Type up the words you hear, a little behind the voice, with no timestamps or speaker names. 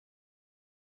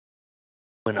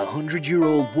When a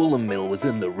 100-year-old woolen mill was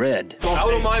in the red,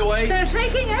 out of my way! They're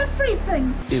taking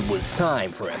everything! It was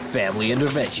time for a family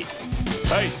intervention.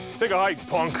 Hey, take a hike,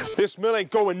 punk. This mill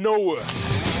ain't going nowhere.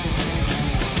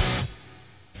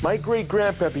 My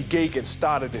great-grandpappy Gagan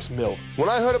started this mill. When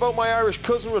I heard about my Irish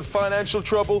cousin with financial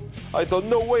trouble, I thought,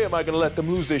 no way am I gonna let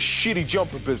them lose their shitty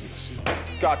jumper business.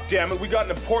 God damn it, we got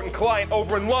an important client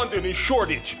over in London in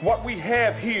Shoreditch. What we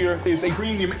have here is a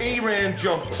premium A-Ran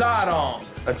jumper, side-on.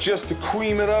 And just to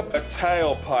cream it up, a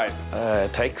tailpipe.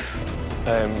 Tex.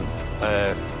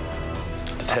 The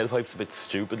tailpipe's a bit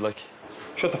stupid, like.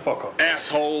 Shut the fuck up,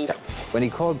 asshole. Yeah. When he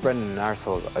called Brendan an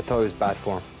arsehole, I thought it was bad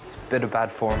form. It's a bit of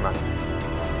bad form, man.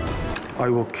 I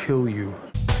will kill you.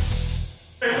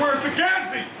 Hey, where's the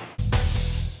Geansaí?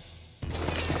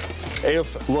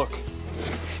 Aoife, look.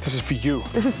 This is for you.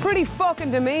 This is pretty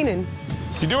fucking demeaning.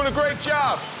 You're doing a great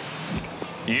job.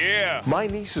 Yeah. My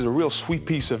niece is a real sweet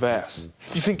piece of ass.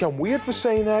 You think I'm weird for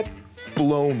saying that?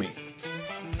 Blow me.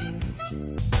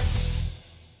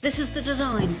 This is the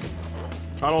design.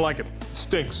 I don't like it. It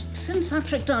stinks. Since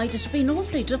Patrick died, it's been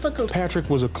awfully difficult.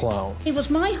 Patrick was a clown. He was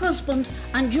my husband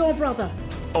and your brother.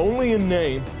 Only in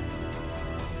name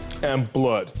and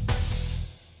blood.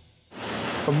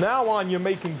 From now on, you're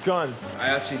making guns. I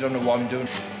actually don't know what I'm doing.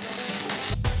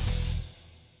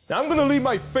 Now I'm gonna leave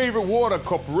my favorite water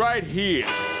cup right here.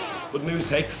 Good news,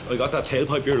 Tex. I got that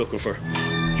tailpipe you're looking for.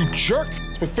 You jerk!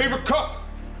 It's my favorite cup!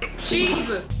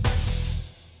 Jesus!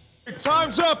 Hey,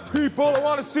 time's up, people! I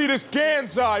want to see this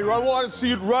Geansaí. I want to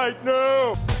see it right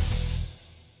now!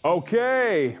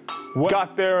 Okay.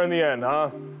 Got there in the end,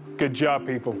 huh? Good job,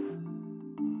 people.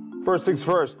 First things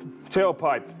first,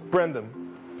 tailpipe, Brendan.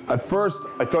 At first,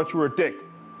 I thought you were a dick.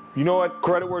 You know what?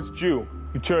 Credit where it's due.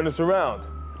 You turned this around.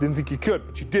 Didn't think you could,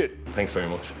 but you did. Thanks very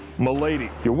much. M'lady.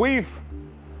 Your weave,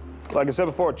 like I said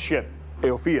before, it's shit.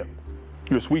 Aoife, you're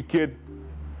a sweet kid.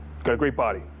 Got a great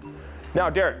body. Now,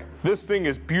 Derek, this thing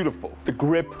is beautiful. The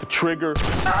grip, the trigger.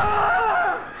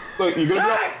 Ah! Look, you're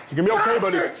gonna be okay,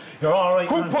 buddy. You're all right,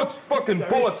 Who man. puts fucking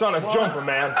bullets on his jumper,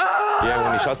 man? Yeah,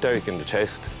 when he shot Derek in the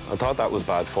chest, I thought that was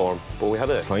bad form, but we had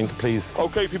a client to please.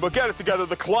 Okay, people, get it together.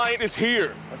 The client is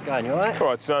here. How's it going? You all right? All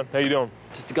right, son. How you doing?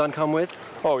 Does the gun come with?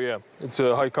 Oh, yeah. It's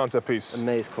a high-concept piece. A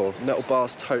maze call. Metal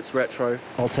bars, totes, retro.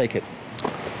 I'll take it.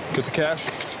 Get the cash.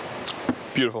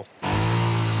 Beautiful.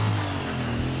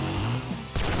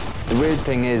 The weird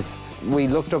thing is, we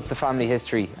looked up the family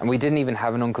history and we didn't even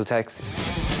have an Uncle Tex.